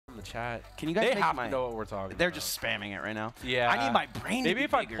the chat. Can you guys They make have my... to know what we're talking They're about. just spamming it right now. Yeah. I need my brain Maybe to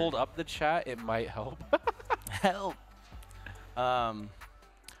if be I bigger. pulled up the chat, it might help. Help.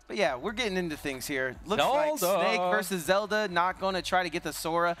 But yeah, we're getting into things here. Looks like Zelda. Snake versus Zelda. Not going to try to get the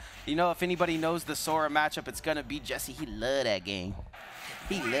Sora. You know, if anybody knows the Sora matchup, it's going to be Jesse. He love that game.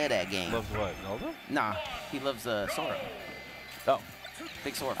 He love that game. Loves what? Zelda? Nah, he loves Sora. Oh.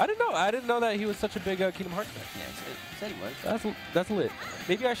 Big Sora. I didn't know that he was such a big Kingdom Hearts fan. Yeah, he said he was. That's lit.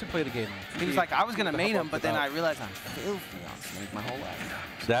 Maybe I should play the game. He was like, I was going to main him, but then I realized I'm filthy on Snake my whole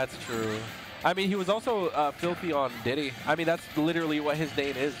life. That's true. I mean, he was also filthy on Diddy. I mean, that's literally what his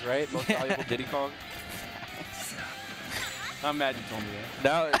name is, right? Most valuable Diddy Kong. I'm mad you told me that.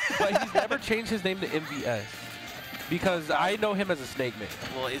 Now, but he's never changed his name to MVS because I know him as a Snake main.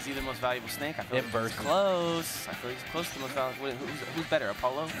 Well, is he the most valuable Snake? I feel like Inverse. he's close. I feel like he's close to the most valuable. Who's better,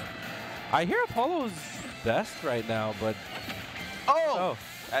 Apollo? I hear Apollo's best right now, but oh.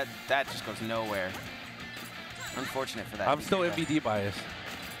 That just goes nowhere. Unfortunate for that. I'm still MVD biased.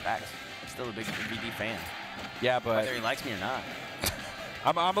 Facts. Still a big MVD fan. Yeah, but whether he likes me or not.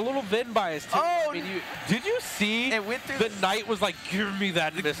 I'm a little Vin biased too. Oh, I mean, did you see? It went through the knight was like, give me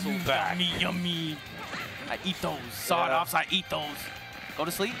that missile back. Yummy. I eat those. Sawed-offs, I eat those. Go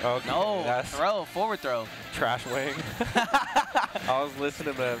to sleep? Okay, no. Throw. Forward throw. Trash wing. I was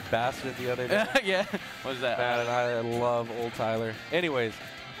listening to Bastard the other day. Yeah. What is that? Man, I love old Tyler. Anyways.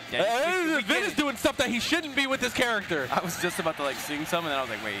 Yeah, Vin is doing stuff that he shouldn't be with this character. I was just about to like sing some, and then I was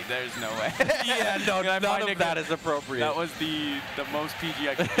like, wait, there's no way. Yeah, no, none of that is appropriate. That was the most PG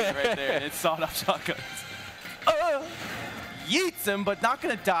I could get right there, and it's sawed-off shotguns. Yeets him, but not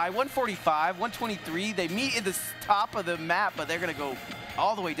going to die. 145, 123. They meet at the top of the map, but they're going to go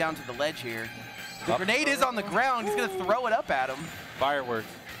all the way down to the ledge here. The grenade is on the ground. He's going to throw it up at him. Fireworks.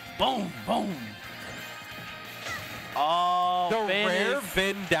 Boom, boom. Oh, the rare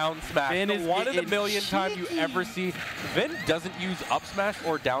Vin down smash. Vin is one in a million cheeky. times you ever see. Vin doesn't use up smash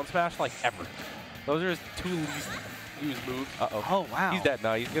or down smash like ever. Those are his two least used moves. Uh-oh. Oh, wow. He's dead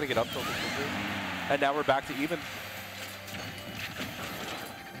now. He's going to get up tilted. And now we're back to even.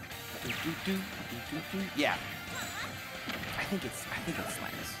 Yeah. I think it's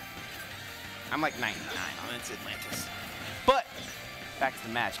Atlantis. I'm like 99 on it's Atlantis. But back to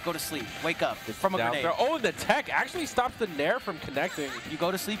the match. Go to sleep. Wake up from a grenade. Oh, the tech actually stops the Nair from connecting. You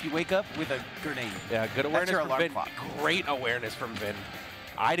go to sleep, you wake up with a grenade. Yeah, good awareness That's your from alarm Vin. clock. Great awareness from Vin.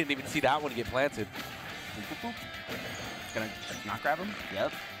 I didn't even see that one get planted. Gonna knock grab him?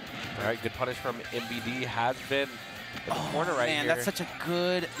 Yep. All right, good punish from MVD. Has Vin in the corner right man, here. that's such a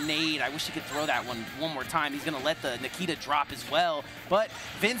good nade. I wish he could throw that one more time. He's going to let the Nikita drop as well. But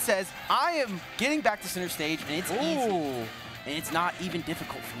Vin says, I am getting back to center stage, and it's easy. And it's not even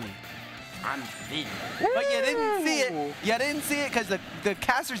difficult for me. I'm Vin. But you didn't see it. You didn't see it because the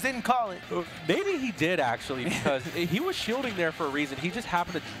casters didn't call it. Maybe he did, actually, because he was shielding there for a reason. He just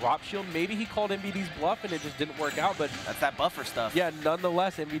happened to drop shield. Maybe he called MVD's bluff, and it just didn't work out. But that's that buffer stuff. Yeah,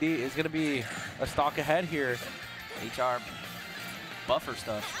 nonetheless, MVD is going to be a stock ahead here. HR buffer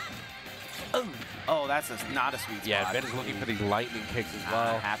stuff. Oh, that's not a sweet spot. Yeah, Ben is looking for these lightning kicks as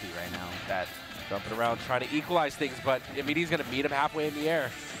well. I'm happy right now. That jumping around, trying to equalize things, but MVD's going to meet him halfway in the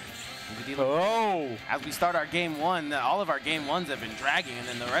air. Oh! As we start our game one, all of our game ones have been dragging, and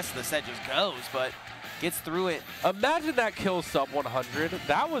then the rest of the set just goes, but gets through it. Imagine that kill sub 100.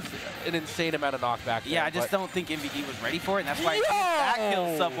 That was an insane amount of knockback. Yeah, I just don't think MVD was ready for it, and that's why that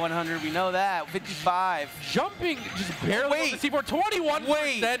kill sub 100. We know that. 55. Jumping just barely. Wait, C4 21.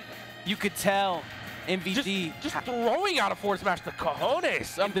 Wait, you could tell. MVD just throwing out a forward smash, the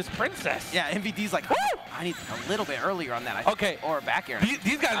cojones of this princess. Yeah, MVD's like, I need a little bit earlier on that. I think, or back air.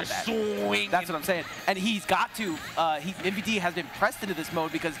 These guys are swinging. That's what I'm saying. And he's got to. MVD has been pressed into this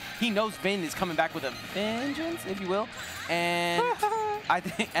mode because he knows Vin is coming back with a vengeance, if you will. And I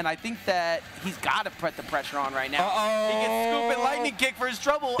think that he's got to put the pressure on right now. He gets scooping lightning kick for his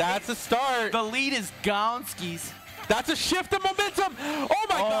trouble. That's a start. The lead is gone, skis. That's a shift of momentum. Oh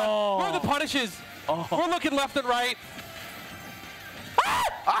my God! Where are the punishes? We're looking left and right.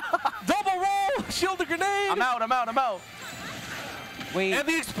 Double roll! Shield the grenade! I'm out. Wait. And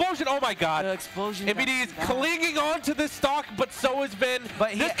the explosion, oh my God. The explosion. MVD is clinging on to this stock, but so has Vin.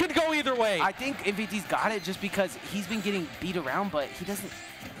 But this could go either way. I think MVD's got it just because he's been getting beat around, but he doesn't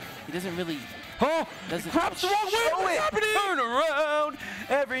really. Crap's the wrong way. What's happening? Turn around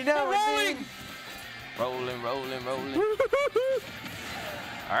every now and then. Rolling.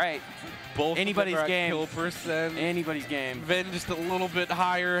 All right. Both anybody's game. Kill percent. Anybody's game. Vin just a little bit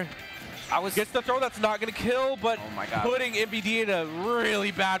higher. Gets the throw that's not going to kill, but putting MVD in a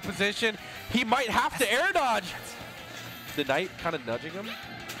really bad position. He might have to air dodge. The Knight kind of nudging him.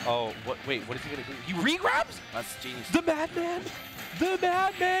 Oh, what? Wait, what is he gonna do? He re-grabs? That's genius. The Madman! The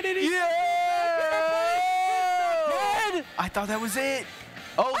Madman! And he I thought that was it.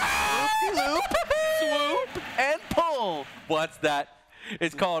 Oh, loop, swoop, and pull. What's that?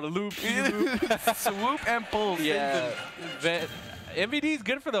 It's called a loop. Swoop and pull. Yeah. MVD's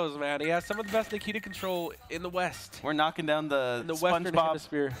good for those, man. He has some of the best Nikita control in the West. We're knocking down the Western SpongeBob.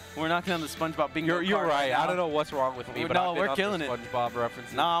 Hemisphere. We're knocking down the SpongeBob bingo. You're right. Now. I don't know what's wrong with me, but no, I've been we're on killing the it. SpongeBob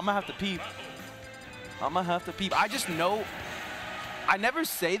references. Nah, I'm gonna have to peep. I'm gonna have to peep. I just know. I never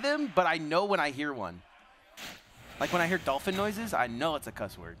say them, but I know when I hear one. Like when I hear dolphin noises, I know it's a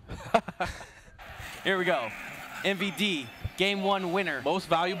cuss word. Here we go. MVD, game 1 winner. Most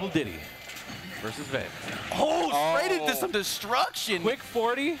valuable Diddy versus Vin. Oh, straight into some destruction. Quick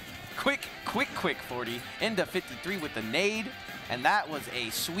 40. Quick 40 into 53 with the nade. And that was a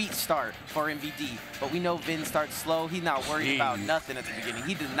sweet start for MVD. But we know Vin starts slow. He's not worried about nothing at the beginning.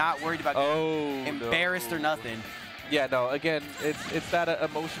 He did not worried about getting embarrassed or nothing. Yeah, no, again, it's that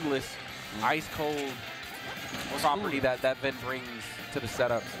emotionless, ice-cold property that Vin brings to the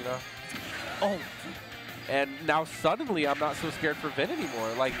setups, you know? Oh. And now suddenly I'm not so scared for Vin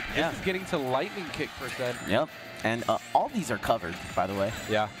anymore. Like, this is getting to lightning kick %. Yep. And all these are covered, by the way.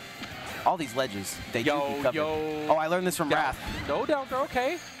 Yeah. All these ledges, they do be covered. Oh, I learned this from Wrath. No down throw,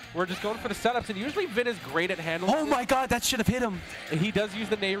 okay. We're just going for the setups, and usually Vin is great at handling Oh my god, that should have hit him. He does use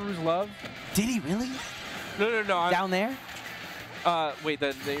the Nehru's Love. Did he really? No. Down there? Wait,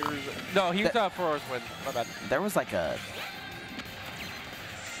 the Nehru's... No, he was Furor's win. My bad. There was like a...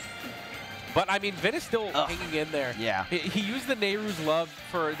 But, I mean, Vin is still hanging in there. Yeah. He used the Nehru's Love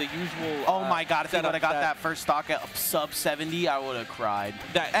for the usual Oh my god, if he would have got that first stock at sub 70, I would have cried.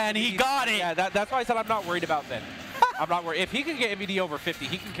 And he got it! Yeah, that's why I said I'm not worried about Vin. I'm not worried. If he can get MVD over 50,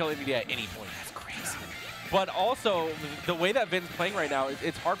 he can kill MVD at any point. That's crazy. But also, the way that Vin's playing right now,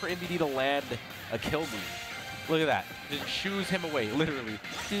 it's hard for MVD to land a kill move. Look at that. Just shoos him away, literally.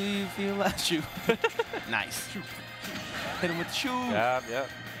 Do you feel that shoe? Nice. Hit him with the shoe. Yeah.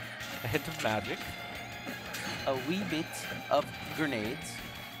 A hint of magic. A wee bit of grenades.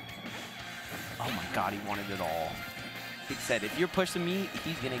 Oh my god, he wanted it all. He said, if you're pushing me,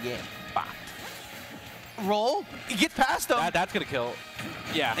 he's going to get bopped. Roll. He gets past him. That's going to kill.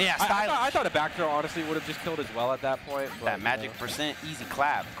 Yeah. Yeah, I thought a back throw, honestly, would have just killed as well at that point. But, that magic percent, easy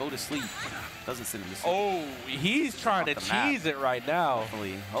clap. Go to sleep. Doesn't send him to sleep. Oh, he's trying to cheese it right now.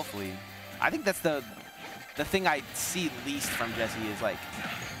 Hopefully. I think that's the thing I see least from Jesse is, like,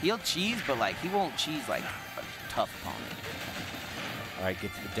 he'll cheese, but, like, he won't cheese, like, a tough opponent. All right,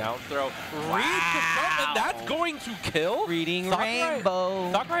 gets the down throw. Reads the jump, and that's going to kill. Reading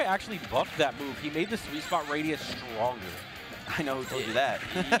Rainbow. Sakurai actually buffed that move. He made the sweet spot radius stronger. I know who told you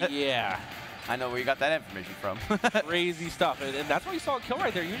that. Yeah. I know where you got that information from. Crazy stuff. And that's why you saw a kill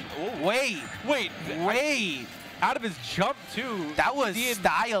right there. Wait. Out of his jump, too. That was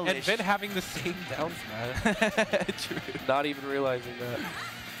stylish. And Vin having the same down smash. True. Not even realizing that.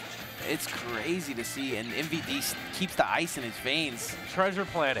 It's crazy to see, and MVD keeps the ice in his veins. Treasure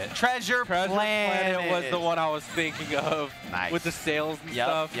Planet. Treasure Planet was the one I was thinking of. Nice. With the sails and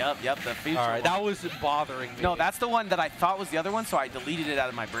stuff. Yep, the future All right, one. that was bothering me. No, that's the one that I thought was the other one, so I deleted it out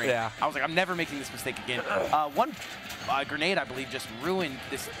of my brain. Yeah. I was like, I'm never making this mistake again. One grenade, I believe, just ruined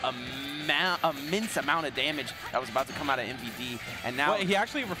this immense amount of damage that was about to come out of MVD, and now... Well, he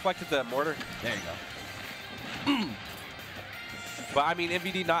actually reflected the mortar. There you go. But, I mean,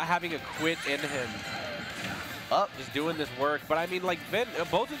 MVD not having a quit in him. Just doing this work. But, I mean, like, Vin,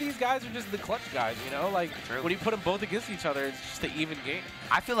 both of these guys are just the clutch guys, you know? Like, when you put them both against each other, it's just an even game.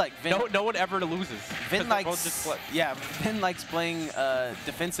 I feel like Vin... No one ever loses. Vin likes... Yeah, Vin likes playing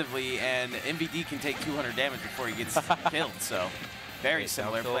defensively, and MVD can take 200 damage before he gets killed, so... Very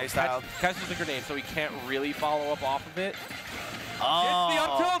similar playstyle. Catches the grenade, so he can't really follow up off of it. Oh. It's the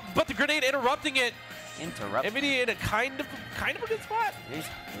up tilt, but the grenade interrupting it. MVD in a kind of a good spot. He's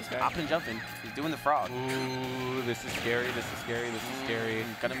hopping and jumping. He's doing the frog. Ooh, this is scary. This is scary.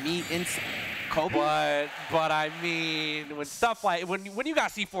 Gonna meet in Kobe. But I mean, when stuff like when you got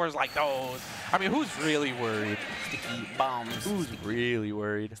C4s like those, I mean, who's really worried? Sticky bombs. Who's really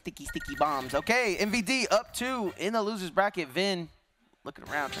worried? Sticky bombs. Okay, MVD up 2 in the losers bracket. Vin looking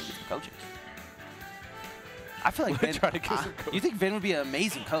around trying to get some coaching. I feel like Vin. Trying to get some coaching. You think Vin would be an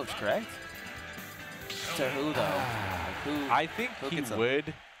amazing coach, correct? To who though? I think he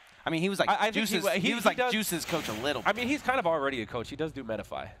would. I mean, he was like Juice's. He was like does, Juice's coach a little. I mean, he's kind of already a coach. He does do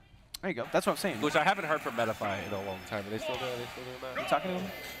Metafy. There you go. That's what I'm saying. Which I haven't heard from Metafy in a long time. Are they still doing that? You talking to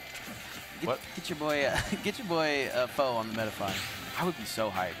him? Get your boy Foe on the Metafy. I would be so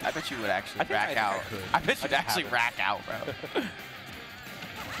hyped. I bet you would actually rack out. I bet you'd actually rack out, bro.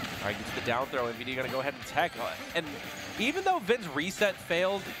 All right, gets the down throw. MVD going to go ahead and tech. And even though Vin's reset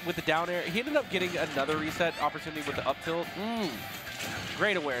failed with the down air, he ended up getting another reset opportunity with the up tilt.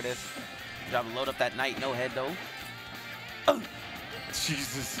 Great awareness. Got to load up that Knight. No head, though. Oh.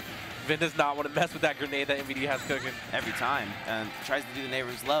 Jesus. Vin does not want to mess with that grenade that MVD has cooking. Every time. And tries to do the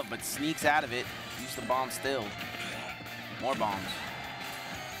neighbor's love, but sneaks out of it. Use the bomb still. More bombs.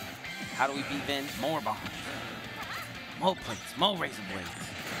 How do we beat Vin? More bombs. More plates. More razor blades.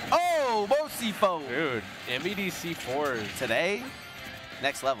 Oh, more C4. Dude, MVD C4 today,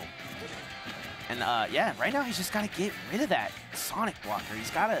 next level. And yeah, right now he's just got to get rid of that Sonic blocker.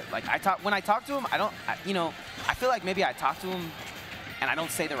 He's got to, like, when I talk to him, you know, I feel like maybe I talk to him and I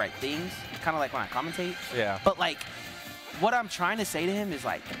don't say the right things, kind of like when I commentate. Yeah. But like, what I'm trying to say to him is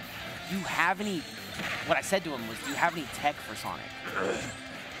like, do you have any, what I said to him was, do you have any tech for Sonic?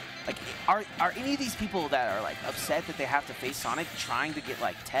 Like, are any of these people that are like upset that they have to face Sonic trying to get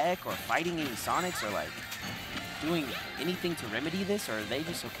like tech or fighting any Sonics or like doing anything to remedy this, or are they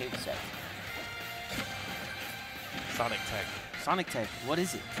just okay with Seth? Sonic tech. Sonic tech, what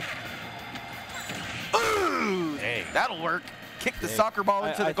is it? Ooh, dang. That'll work. Kick the soccer ball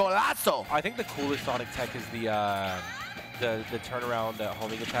into the golazo. I think the coolest Sonic tech is the turnaround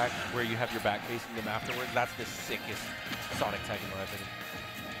homing attack where you have your back facing them afterwards. That's the sickest Sonic tech in my opinion.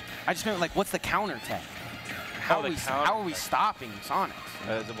 I just remember, like, what's the counter tech? How are we stopping Sonic?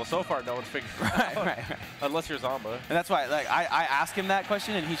 Well, so far, no one's figured it out. Right. Unless you're Zamba. And that's why, like, I asked him that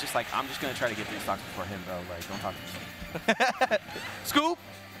question, and he's just like, I'm just going to try to get 3 stocks before him, bro. Like, don't talk to me. Scoop!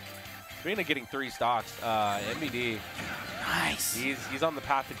 Speaking of getting 3 stocks, MVD. Nice. He's on the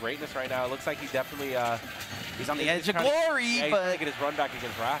path to greatness right now. It looks like he definitely... he's on the edge of glory, but... but... He's get his run back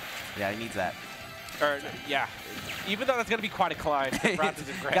against Wrath. Yeah, he needs that. Or, yeah. Even though that's going to be quite a climb. Wrath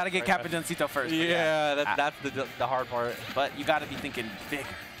is great. Got to get Capadoncito first. Yeah, that's the hard part. But you got to be thinking bigger,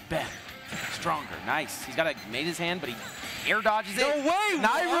 better, stronger. Nice. He's got to made his hand, but he air dodges it. No way!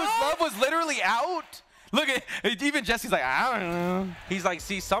 Nairu's love was literally out. Look at even Jesse's like, I don't know. He's like,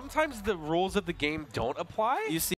 see, sometimes the rules of the game don't apply. You see.